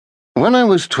When I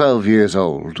was 12 years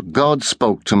old, God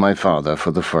spoke to my father for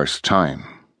the first time.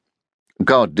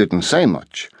 God didn't say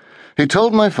much. He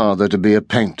told my father to be a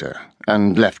painter,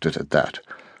 and left it at that,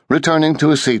 returning to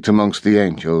a seat amongst the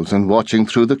angels and watching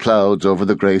through the clouds over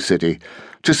the grey city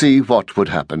to see what would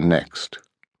happen next.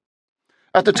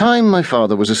 At the time, my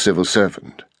father was a civil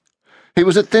servant. He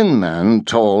was a thin man,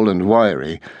 tall and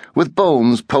wiry, with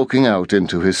bones poking out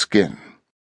into his skin.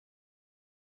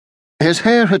 His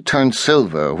hair had turned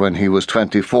silver when he was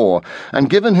 24 and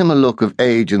given him a look of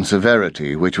age and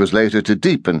severity which was later to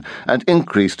deepen and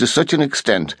increase to such an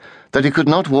extent that he could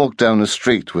not walk down a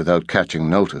street without catching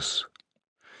notice.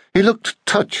 He looked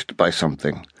touched by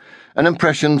something, an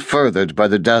impression furthered by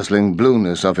the dazzling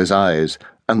blueness of his eyes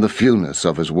and the fewness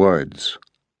of his words.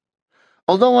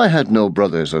 Although I had no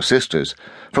brothers or sisters,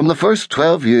 from the first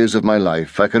 12 years of my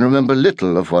life I can remember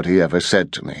little of what he ever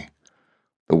said to me.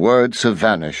 The words have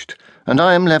vanished, and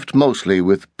I am left mostly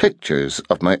with pictures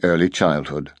of my early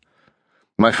childhood.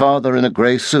 My father in a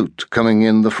grey suit coming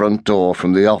in the front door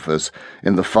from the office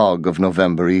in the fog of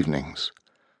November evenings.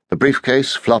 The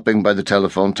briefcase flopping by the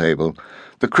telephone table,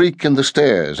 the creak in the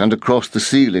stairs and across the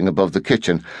ceiling above the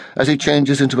kitchen as he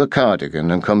changes into a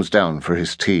cardigan and comes down for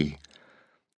his tea.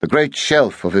 The great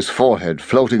shelf of his forehead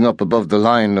floating up above the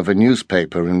line of a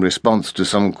newspaper in response to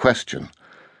some question.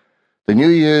 The New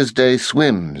Year's Day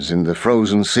swims in the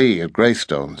frozen sea at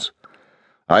Greystones.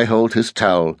 I hold his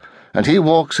towel, and he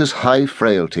walks his high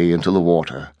frailty into the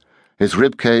water, his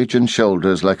ribcage and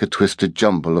shoulders like a twisted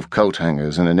jumble of coat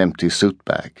hangers in an empty suit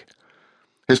bag.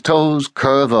 His toes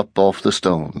curve up off the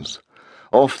stones.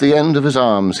 Off the end of his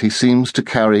arms he seems to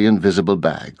carry invisible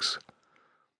bags.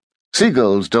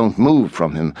 Seagulls don't move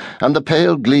from him, and the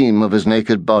pale gleam of his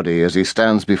naked body as he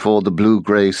stands before the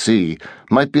blue-grey sea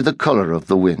might be the colour of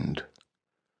the wind.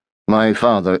 My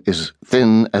father is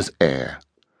thin as air.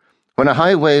 When a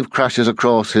high wave crashes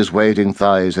across his wading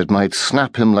thighs, it might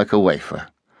snap him like a wafer.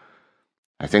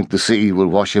 I think the sea will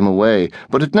wash him away,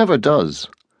 but it never does.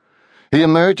 He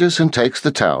emerges and takes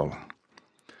the towel.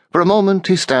 For a moment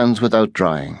he stands without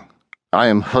drying. I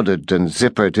am hooded and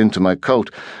zippered into my coat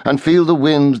and feel the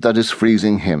wind that is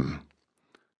freezing him.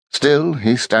 Still,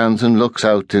 he stands and looks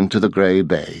out into the grey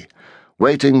bay,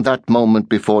 waiting that moment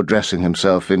before dressing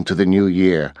himself into the new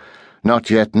year,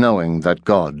 not yet knowing that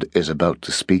God is about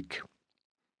to speak.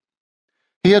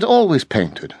 He had always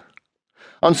painted.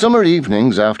 On summer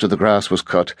evenings after the grass was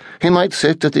cut, he might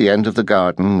sit at the end of the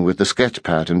garden with the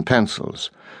sketch-pad and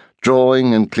pencils,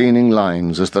 drawing and cleaning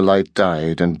lines as the light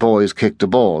died and boys kicked a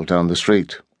ball down the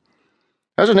street.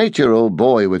 As an 8-year-old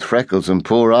boy with freckles and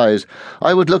poor eyes,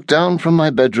 I would look down from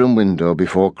my bedroom window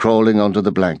before crawling under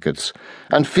the blankets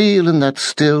and feel in that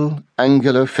still,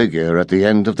 angular figure at the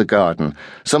end of the garden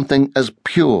something as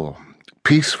pure,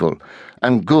 peaceful,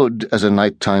 and good as a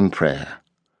nighttime prayer.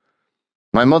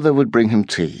 My mother would bring him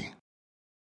tea.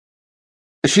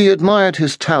 She admired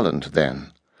his talent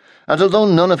then, and although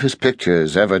none of his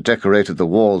pictures ever decorated the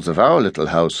walls of our little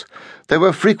house, they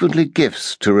were frequently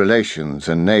gifts to relations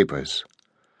and neighbours.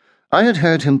 I had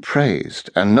heard him praised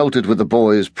and noted with a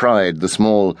boy's pride the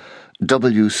small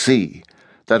WC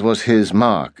that was his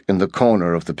mark in the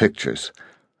corner of the pictures,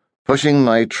 pushing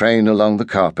my train along the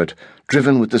carpet,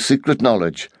 driven with the secret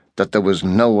knowledge that there was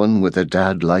no one with a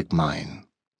dad like mine.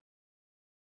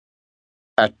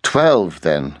 At 12,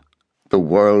 then, the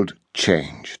world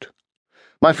changed.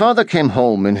 My father came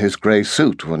home in his grey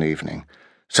suit one evening,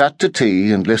 sat to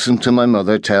tea and listened to my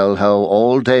mother tell how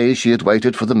all day she had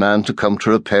waited for the man to come to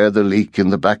repair the leak in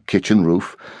the back kitchen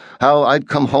roof, how I'd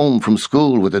come home from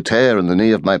school with a tear in the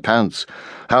knee of my pants,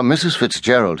 how Mrs.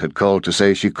 Fitzgerald had called to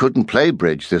say she couldn't play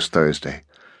bridge this Thursday.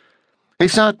 He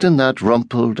sat in that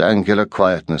rumpled, angular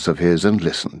quietness of his and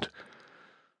listened.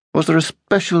 Was there a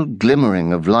special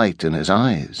glimmering of light in his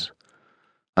eyes?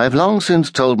 I have long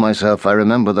since told myself I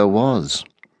remember there was.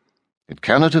 It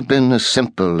cannot have been as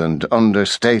simple and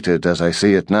understated as I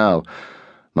see it now.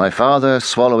 My father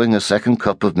swallowing a second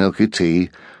cup of milky tea,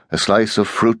 a slice of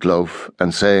fruit loaf,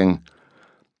 and saying,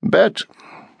 "Bet,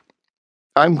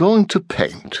 I'm going to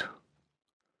paint."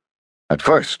 At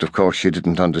first, of course, she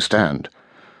didn't understand.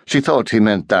 She thought he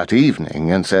meant that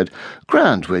evening and said,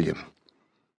 "Grand, William,"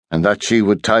 and that she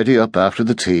would tidy up after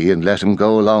the tea and let him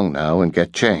go along now and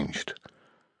get changed.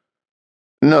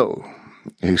 "No,"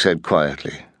 he said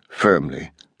quietly,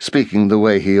 firmly, speaking the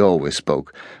way he always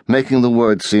spoke, making the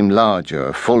words seem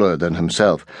larger, fuller than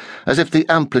himself, as if the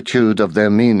amplitude of their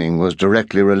meaning was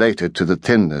directly related to the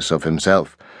thinness of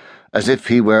himself, as if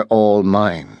he were all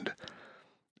mind.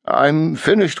 "I'm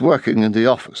finished working in the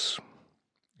office,"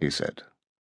 he said.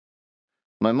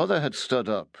 My mother had stood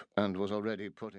up and was already putting